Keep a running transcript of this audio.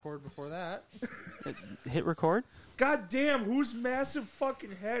Record before that. Hit record? God damn, whose massive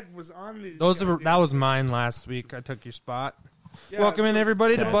fucking head was on these? That was mine last week. I took your spot. Yeah, Welcome in,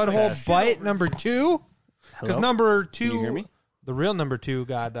 everybody, to Test, Butthole test. Bite number 2. Because Hello? number 2, Can you hear me? the real number 2,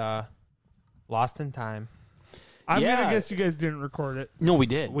 got lost in time. I'm Yeah. gonna guess you guys didn't record it. No, we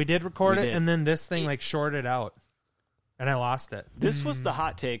did. We did record We it, did. and then this thing shorted out, and I lost it. This was the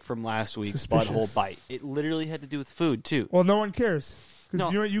hot take from last week's Suspicious. Butthole Bite. It literally had to do with food, too. Well, no one cares because No.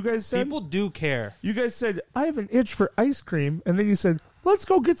 you know what you guys said. People do care. You guys said I have an itch for ice cream, and then you said let's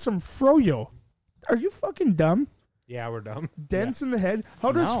go get some froyo. Are you fucking dumb? Yeah, we're dumb. Dense in the head.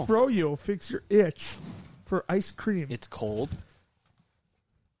 How does No. froyo fix your itch for ice cream? It's cold.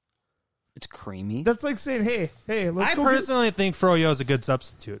 It's creamy. That's like saying, hey, let's I go personally think froyo is a good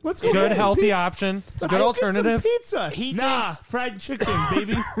substitute. Let's It's a go good, get some healthy pizza. option. It's a Let's good go get some alternative. pizza. He nah, thinks- fried chicken,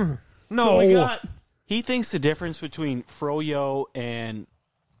 baby. That's No, what we got. He thinks the difference between Froyo and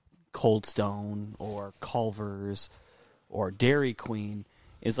Cold Stone or Culver's or Dairy Queen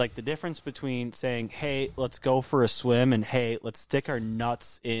is like the difference between saying, hey, let's go for a swim, and hey, let's stick our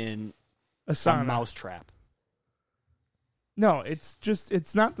nuts in A a sauna. mousetrap. No,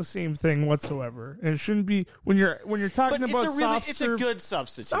 it's not the same thing whatsoever. And it shouldn't be when you're talking But about it's a good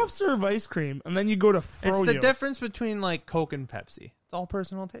substitute. soft serve ice cream, and then you go to froyo. it's the difference between like Coke and Pepsi. It's all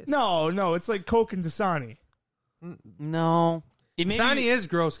personal taste. No, it's like Coke and Dasani. No. It may Dasani be- is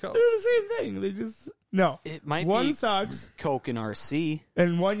gross Coke. They're the same thing. They just no. It might one be sucks, Coke and RC.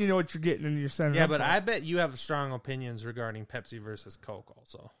 and one you know what you're getting, and you're sending. Yeah, up but for. I bet you have strong opinions regarding Pepsi versus Coke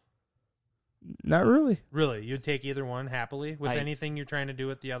also. Not really. Really? You'd take either one happily with I- anything you're trying to do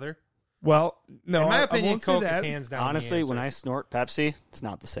with the other? Well, no. In my I opinion, won't say Coke is that. hands down Honestly, the when I answer. snort Pepsi, it's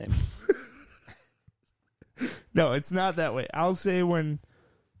not the same. No, it's not that way. I'll say when,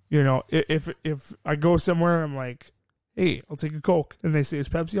 if I go somewhere, I'm like, hey, I'll take a Coke, and they say is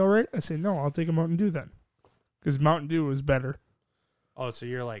Pepsi all right? I say no, I'll take a Mountain Dew then, because Mountain Dew is better. Oh, so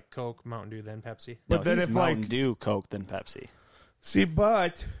you're like Coke, Mountain Dew, then Pepsi? No, But then he's if, Mountain like- Dew, Coke, then Pepsi. See,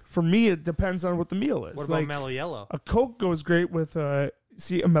 but for me, it depends on what the meal is. What about like, Mellow Yellow? a Coke goes great with a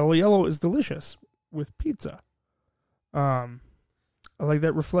Mellow Yellow is delicious with pizza. I like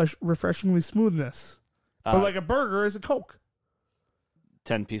that refreshingly smoothness. But like a burger is a Coke.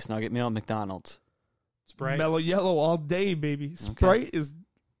 10-piece nugget meal at McDonald's. Sprite? Mellow Yellow all day, baby. Sprite is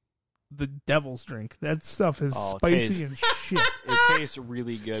the devil's drink. That stuff is Oh, it spicy and shit. It tastes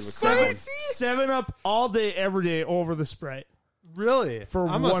really good with corn. 7-Up all day, every day over the Sprite. Really? For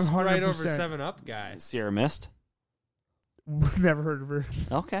I'm a Sprite 100%. over 7-Up guy. Sierra Mist. Never heard of her.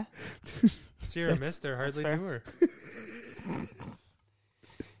 Okay. Sierra Mist, they're hardly fair. newer.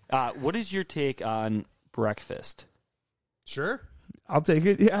 What is your take on breakfast? Sure. I'll take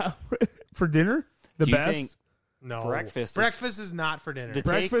it. Yeah, for dinner, the Do you best. think No. Breakfast is- Breakfast is not for dinner. The-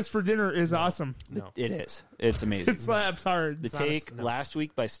 Breakfast for dinner is awesome. No. it is? It's amazing. It slaps hard. The not a- take no. last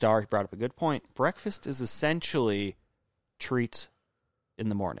week by Star brought up a good point. Breakfast is essentially treats in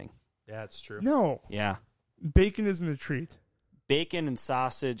the morning. Yeah, it's true. No, Yeah. bacon isn't a treat. Bacon and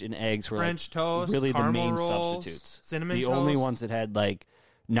sausage and eggs were French like toast, really the caramel main rolls, substitutes. cinnamon the toast. only ones that had like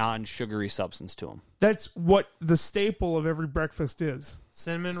non-sugary substance to them. That's what the staple of every breakfast is.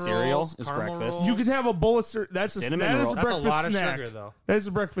 Cinnamon Cereal rolls, is caramel breakfast. rolls. You can have a bowl of that's a Cinnamon that is roll. a That's a breakfast lot of snack. sugar, though. That is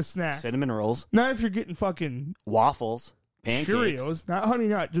a breakfast snack. Cinnamon rolls, Not if you're getting fucking waffles, pancakes. Cheerios, not Honey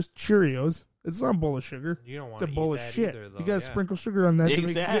Nut, just Cheerios. It's not a bowl of sugar. You don't It's want a to bowl eat of that shit. either, though. You gotta Yeah. sprinkle sugar on that to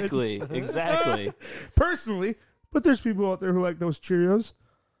make it good. Exactly. Exactly. Personally, but there's people out there who like those Cheerios.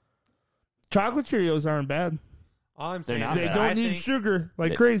 Chocolate Cheerios aren't bad. All I'm They're saying not They is bad. don't I need think sugar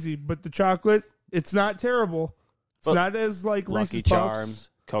like They- crazy, but the chocolate, it's not terrible. It's But not as like Lucky Reese's Puffs. Charms,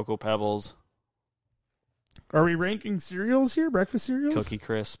 Cocoa Pebbles, Are we ranking cereals here? Breakfast cereals? Cookie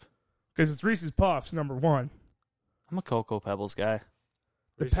Crisp. Because it's Reese's Puffs, number one. I'm a Cocoa Pebbles guy.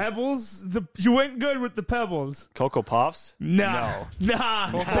 The Reese's- Pebbles, you went good with the Pebbles. Cocoa Puffs? Nah. No.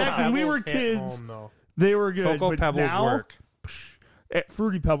 Nah. Cocoa Back when we Pebbles were hit kids, home, though. they were good. Cocoa but Pebbles now, work.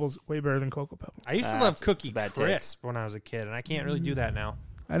 Fruity Pebbles, way better than Cocoa Pebbles. I used to Ah, love it's Cookie a bad take. Crisp when I was a kid, and I can't really do that now.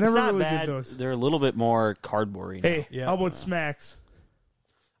 I It's never not really bad. did those. They're a little bit more cardboardy. Hey, Yeah. how about Smacks?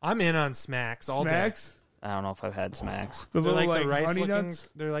 I'm in on Smacks all Smacks? I don't know if I've had Smacks. The day. They're little like the rice honey looking. nuts?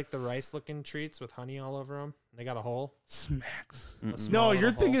 They're like the rice looking treats with honey all over them. They got a hole. Smacks. A No, small you're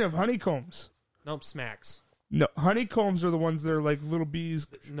little thinking hole. of honeycombs. Nope, Smacks. No, honeycombs are the ones that are like little bees.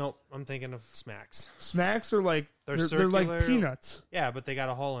 Nope, I'm thinking of Smacks. Smacks are like They're they're like circular. peanuts. Yeah, but they got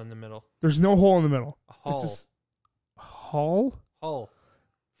a hole in the middle. There's no hole in the middle. A hole. It's just hole, Hole.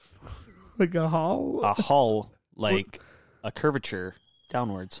 like a hole. A hull, like a curvature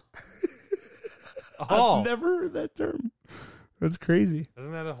downwards. A hole. I've never heard that term. That's crazy.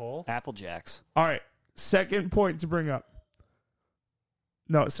 Isn't that a hole? Apple Jacks. All right. Second point to bring up.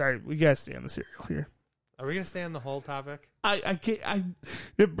 No, sorry. We got to stay on the cereal here. Are we gonna stay on the hole topic? I can't.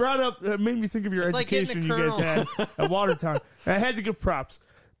 It made me think of your It's like getting education a you guys had at Watertown. And I had to give props.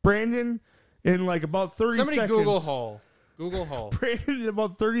 Brandon, in like about 30 Somebody seconds. Google hole. Google hole. Brandon, in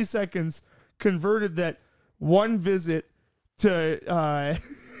about 30 seconds, converted that one visit to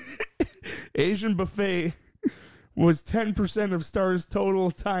Asian buffet was 10% of Star's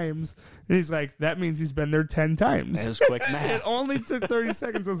total times. And he's like, that means he's been there 10 times. That was quick It math. only took 30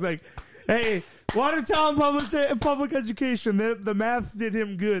 seconds. I was like, hey, Watertown public education. The maths did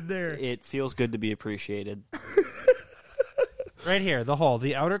him good there. It feels good to be appreciated. Right here, the hole.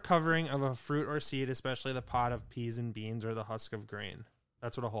 The outer covering of a fruit or seed, especially the pod of peas and beans or the husk of grain.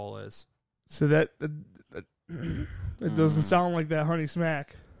 That's what a hole is. So that doesn't sound like that Honey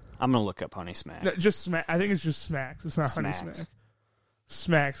Smack. I'm going to look up Honey Smack. No, just Smack. I think it's just Smacks. It's not Honey Smacks. Smack.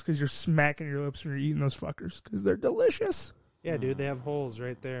 Smacks, because you're smacking your lips when you're eating those fuckers, because they're delicious. Yeah, dude, they have holes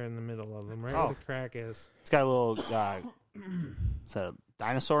right there in the middle of them, right where the crack is. It's got a little... is that a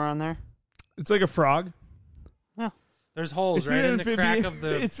dinosaur on there? It's like a frog. There's holes It's right an in the crack amphibian- of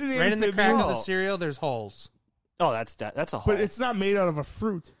the it's an right in the crack of the amphibian. cereal. There's holes. Oh, that's a hole. But it's not made out of a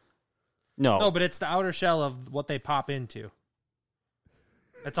fruit. No. No, but it's the outer shell of what they pop into.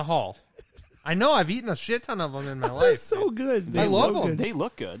 It's a hole. I know. I've eaten a shit ton of them in my They're life. so dude. good. I They're love so them. good. They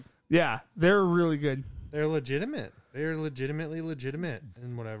look good. Yeah, they're really good. They're legitimate. They're legitimately legitimate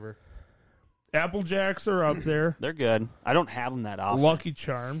and whatever. Apple Jacks are up there. They're good. I don't have them that often. Lucky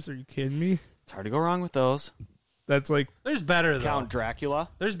Charms. Are you kidding me? It's hard to go wrong with those. That's like There's better though. Count Dracula.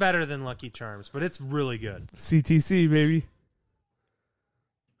 There's better than Lucky Charms, but it's really good. CTC, baby.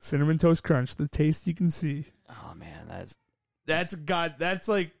 Cinnamon Toast Crunch, the taste you can see. Oh, man. That's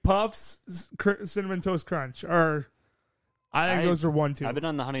like Puffs, Cinnamon Toast Crunch. Or I think those are 1, 2. I've been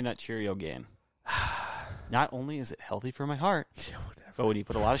on the Honey Nut Cheerio game. Not only is it healthy for my heart, but when you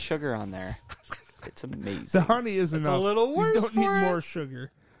put a lot of sugar on there, it's amazing. The honey is It's enough. a little worse You don't for need it. more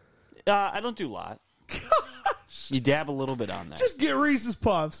sugar. I don't do a lot. You dab a little bit on there. Just get Reese's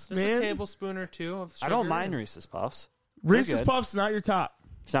Puffs, Just man. a tablespoon or two of sugar. I don't mind Reese's Puffs. Reese's good. Puffs not your top.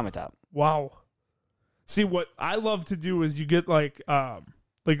 It's not my top. Wow. See, what I love to do is you get like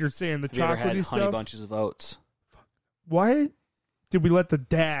you're saying, the Have you ever had chocolatey Honey stuff. Bunches of Oats? Why did we let the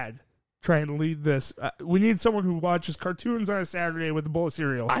dad try and lead this? We need someone who watches cartoons on a Saturday with a bowl of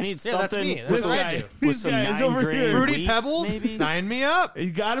cereal. I need Yeah, that's something me. That's with, this what I guy, do. with these some guys over 9-grain here. Fruity wheat, Pebbles? maybe? Sign me up.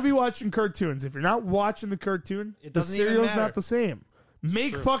 You got to be watching cartoons. If you're not watching the cartoon, It the doesn't even cereal's matter. not the same.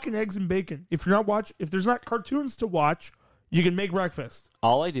 Make true. fucking eggs and bacon. If you're not if there's not cartoons to watch, you can make breakfast.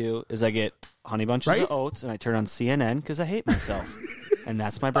 All I do is I get Honey Bunches Right? of Oats and I turn on CNN because I hate myself. And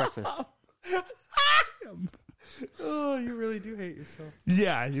that's my breakfast. Oh, you really do hate yourself.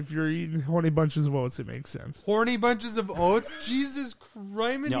 Yeah, if you're eating Honey Bunches of Oats, it makes sense. Horny bunches of oats? Jesus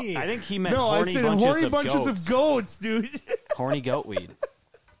Christ. No, I think he meant No, I horny said bunches, horny of, bunches goats. of goats, dude. Horny goat weed.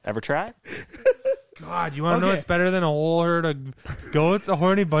 Ever try? God, you want to know Okay. what's better than a whole herd of goats? A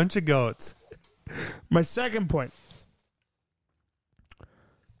horny bunch of goats. My second point.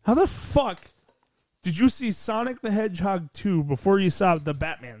 How the fuck did you see Sonic the Hedgehog 2 before you saw the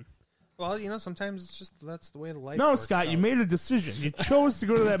Batman? Well, you know, sometimes it's just that's the way the life No, works Scott, you out. made a decision. You chose to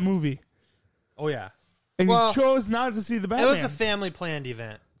go to that movie. Oh, yeah. And Well, you chose not to see the Batman. It was a family planned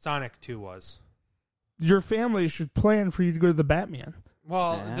event. Sonic 2 was. Your family should plan for you to go to the Batman.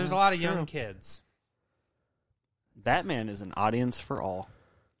 Well, Yeah, there's a lot of true. young kids. Batman is an audience for all.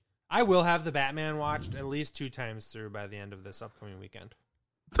 I will have the Batman watched at least 2 times through by the end of this upcoming weekend.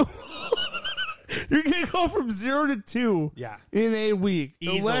 You're going to go from 0 to 2 Yeah. in a week.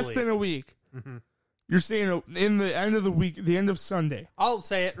 Less Easily. than a week. Mm-hmm. You're saying in the end of the week, the end of Sunday. I'll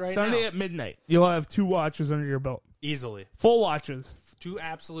say it right Sunday now. at midnight. You'll have 2 watches under your belt. Easily. Full watches. 2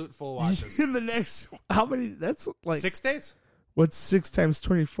 absolute full watches. In the next, how many? That's like 6 days? what's 6 times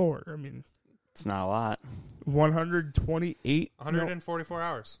 24? I mean, It's not a lot. 128. 144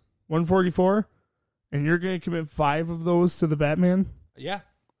 hours. 144, and you're going to commit 5 of those to the Batman. Yeah.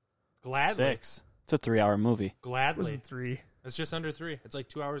 Gladly. 6. It's a 3-hour movie. Gladly. Wasn't 3. It's just under 3. It's like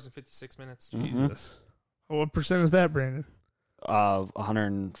 2 hours and 56 minutes. Jesus. Oh, what percent is that, Brandon?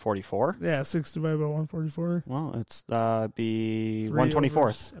 144. Yeah, 6 divided by 144. Well, it's be 3 over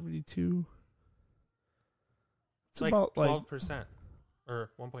 124th. 72. It's like about 12%. Or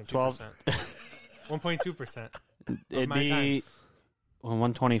 1.2%. 1.2%. It'd my be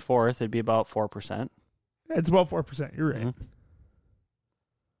on 124th. It'd be about 4%. It's about 4%. You're right. Mhm.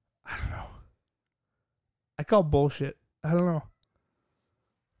 I don't know. I call bullshit. I don't know.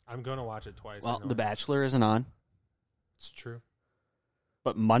 I'm going to watch it twice. I Well, know The it. Bachelor isn't on. It's true.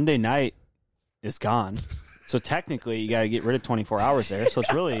 But Monday night is gone. So technically, you got to get rid of 24 hours there. So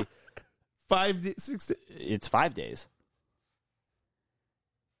it's really 5 days, 6 days. It's 5 days.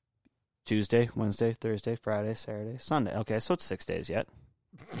 Tuesday, Wednesday, Thursday, Friday, Saturday, Sunday. Okay, so it's 6 days yet.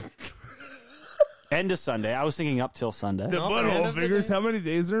 End of Sunday. I was thinking up till Sunday. The butthole figures how many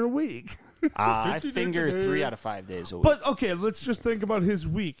days are in a week. I figure 3 out of 5 days a week. But okay, let's just think about his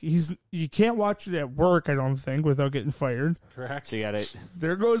week. You can't watch it at work, I don't think, without getting fired. Correct. So you got it.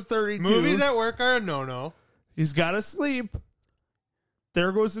 There goes 32. Movies at work are a no-no. He's got to sleep.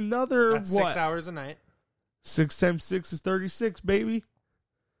 There goes another, That's what? 6 hours a night. 6 times 6 is 36, baby.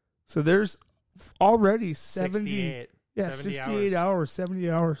 So there's already 70. 68. Yeah, 70 68 hours, 70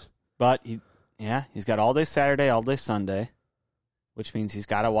 hours. But he's got all day Saturday, all day Sunday, which means he's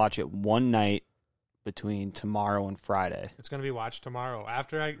got to watch it one night between tomorrow and Friday. It's going to be watched tomorrow.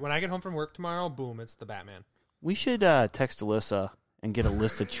 When I get home from work tomorrow, boom, it's the Batman. We should text Alyssa and get a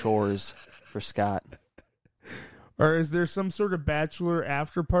list of chores for Scott. Or is there some sort of bachelor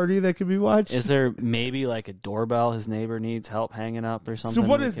after party that can be watched? Is there maybe like a doorbell his neighbor needs help hanging up or something? So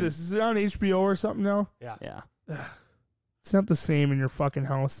what is this? Is it on HBO or something now? Yeah. It's not the same in your fucking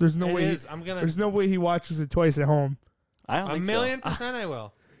house. There's no way. There's no way he watches it twice at home. I don't think so. 1,000,000% I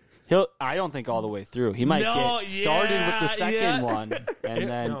will. I don't think all the way through. He might get started with the second one, and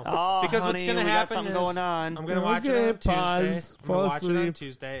then Because honey, what's going to we got happen something is going on. I'm going to watch it Okay, on Tuesday. pause, I'm going fall to watch it on asleep.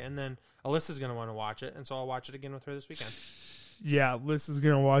 Tuesday, and then Alyssa's going to want to watch it, and so I'll watch it again with her this weekend. Yeah, Liz is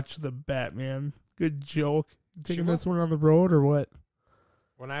gonna watch the Batman. Good joke. You taking will. this one on the road or what?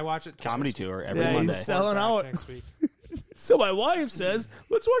 When I watch it, Comedy twice, tour every Yeah, Monday. he's selling out. next week. So my wife says,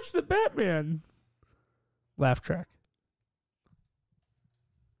 "Let's watch the Batman." Laugh track.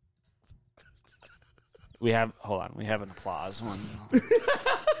 Hold on. We have an applause one.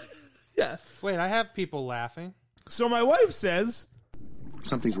 Yeah. Wait, I have people laughing. So my wife says,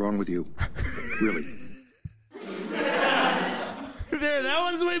 Something's wrong with you. Really. "There, that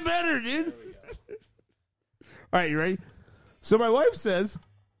one's way better, dude." All right, you ready? So my wife says,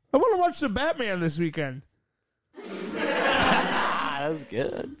 "I want to watch the Batman this weekend." That's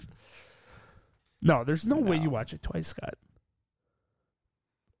good. No, there's no way you watch it twice, Scott.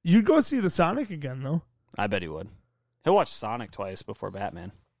 You'd go see the Sonic again, though. I bet he would. He'll watch Sonic twice before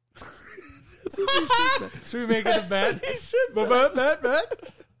Batman. Should we make it a bet?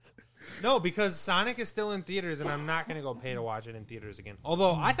 Bet. No, because Sonic is still in theaters, and I'm not going to go pay to watch it in theaters again.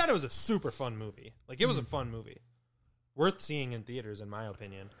 Although, I thought it was a super fun movie. Like, it was a fun movie. Worth seeing in theaters, in my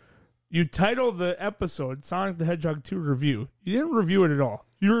opinion. You titled the episode Sonic the Hedgehog 2 Review. You didn't review it at all.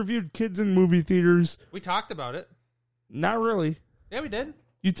 You reviewed kids in movie theaters. We talked about it. Not really. Yeah, we did.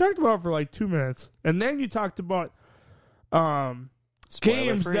 You talked about it for like 2 minutes. And then you talked about games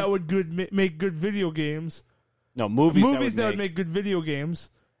Spoiler-free? that would make good video games. No, movies That would make good video games.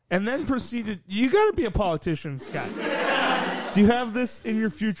 And then proceeded... You got to be a politician, Scott. Do you have this in your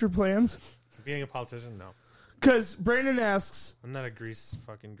future plans? Being a politician, no. Because Brandon asks... I'm not a grease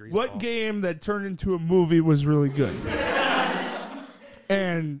What ball. game that turned into a movie was really good?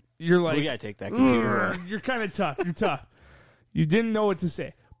 And you're like... We got to take that computer. You're kind of tough. You're tough. You didn't know what to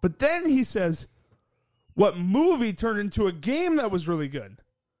say. But then he says, what movie turned into a game that was really good?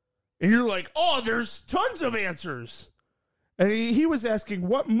 And you're like, oh, there's tons of answers. And he was asking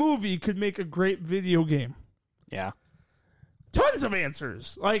what movie could make a great video game. Yeah. Tons of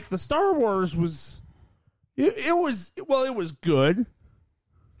answers. Like the Star Wars was... It was good.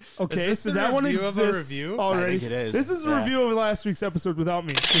 Okay, Is this so the that one review of exists a review? already. I think it is. This is a Yeah. review of last week's episode without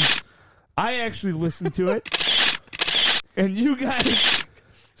me. 'Cause I actually listened to it, and you guys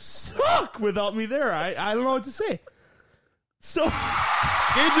suck without me there. I don't know what to say. So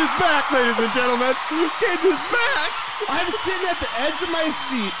Gage is back, ladies and gentlemen. Gage is back. I'm sitting at the edge of my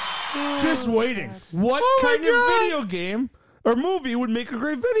seat, just waiting. What Oh my kind of God. video game or movie would make a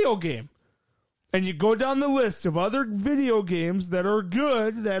great video game? And you go down the list of other video games that are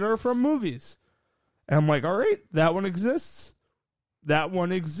good that are from movies. And I'm like, all right, that one exists. That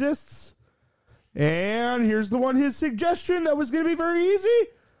one exists. And here's the one, his suggestion that was going to be very easy.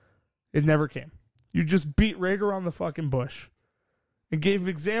 It never came. You just beat right around the fucking bush. And gave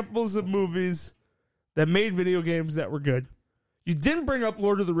examples of movies that made video games that were good. You didn't bring up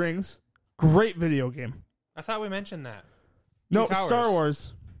Lord of the Rings. Great video game. I thought we mentioned that. No, Towers. Star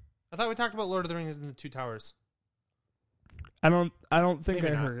Wars. I thought we talked about Lord of the Rings and the Two Towers. I don't think Maybe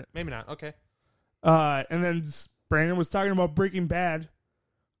I not. heard it. Maybe not. Okay. And then Brandon was talking about Breaking Bad.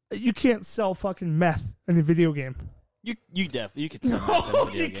 You can't sell fucking meth in a video game. You could sell that in a No,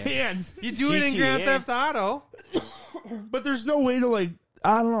 video you game. can't. You do it in GTA. Grand Theft Auto. But there's no way to like.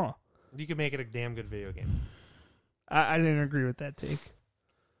 I don't know. You could make it a damn good video game. I didn't agree with that take.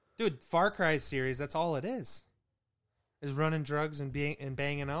 Dude, Far Cry series, that's all it is running drugs and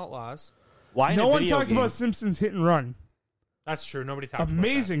banging outlaws. Why? No in a one video talked game? about Simpsons Hit and Run. That's true. Nobody talked about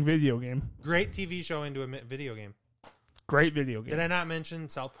Amazing video game. that. Great TV show into a video game. Great video game. Did I not mention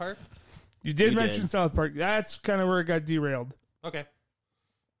South Park? You did You mention did. South Park. That's kind of where it got derailed. Okay.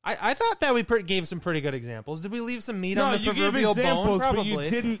 I thought that we gave some pretty good examples. Did we leave some meat No, on the you gave proverbial bone? examples, but Probably. you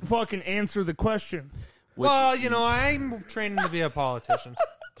didn't fucking answer the question. Well, I'm training to be a politician.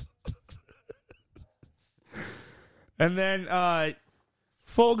 And then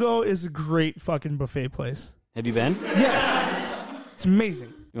Fogo is a great fucking buffet place. Have you been? Yes. It's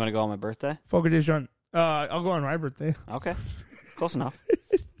amazing. You want to go on my birthday? Fogo de Jean. I'll go on my birthday. Okay, close enough.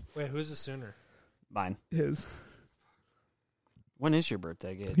 Wait, who's the sooner? Mine. His. When is your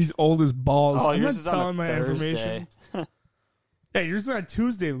birthday, Gage? He's old as balls. Oh, I'm yours not is on a telling my Thursday. information. Yeah, yours is on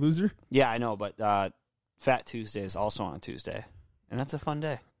Tuesday, loser. Yeah, I know, but Fat Tuesday is also on a Tuesday, and that's a fun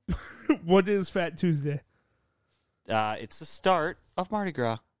day. What is Fat Tuesday? It's the start of Mardi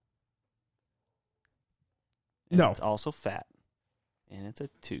Gras. And No. it's also fat, and it's a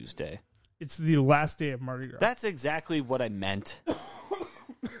Tuesday. It's the last day of Mardi Gras. That's exactly what I meant.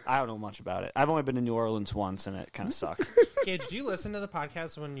 I don't know much about it. I've only been to New Orleans once, and it kind of sucked. Gage, do you listen to the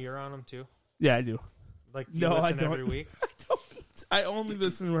podcast when you're on them too? Yeah, I do. Like, do you No, I listen don't. every week? I only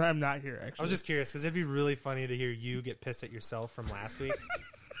listen when I'm not here, I actually. was just curious because it'd be really funny to hear you get pissed at yourself from last week.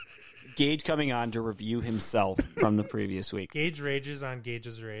 Gage coming on to review himself from the previous week. Gage rages on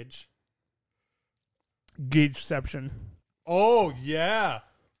Gage's rage. Gageception. Oh, yeah.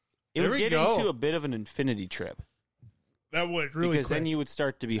 It There would we get go. into a bit of an infinity trip. That would really Because then you would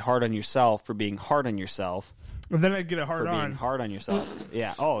start to be hard on yourself for being hard on yourself And then I'd get a for hard being on. hard on yourself.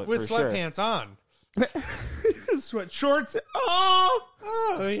 Yeah. Oh, With for sure. sweatpants on. Sweat shorts. Oh!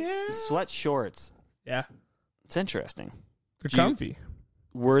 Oh, yeah. Sweat shorts. Yeah. It's interesting. They're Do you- comfy.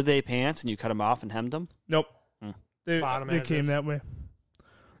 Were they pants and you cut them off and hemmed them? Nope. They Bottom came as is. that way.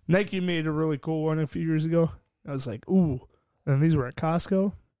 Nike made a really cool one a few years ago. I was like, ooh. And these were at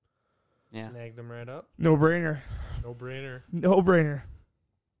Costco. Yeah. Snag them right up. No brainer. No brainer. No brainer.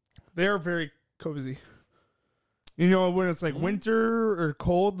 They're very cozy. You know, when it's like winter or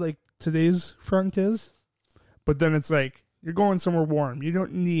cold, like today's front is, but then it's like you're going somewhere warm. You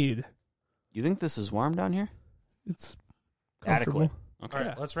don't need. You think this is warm down here? It's Adequate. comfortable. Okay. All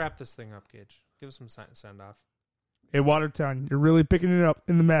right, Yeah. let's wrap this thing up, Gage. Give us some send off. Hey, Watertown, you're really picking it up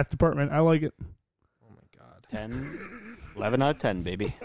in the math department. I like it. Oh, my God. 10, 11 out of 10, baby.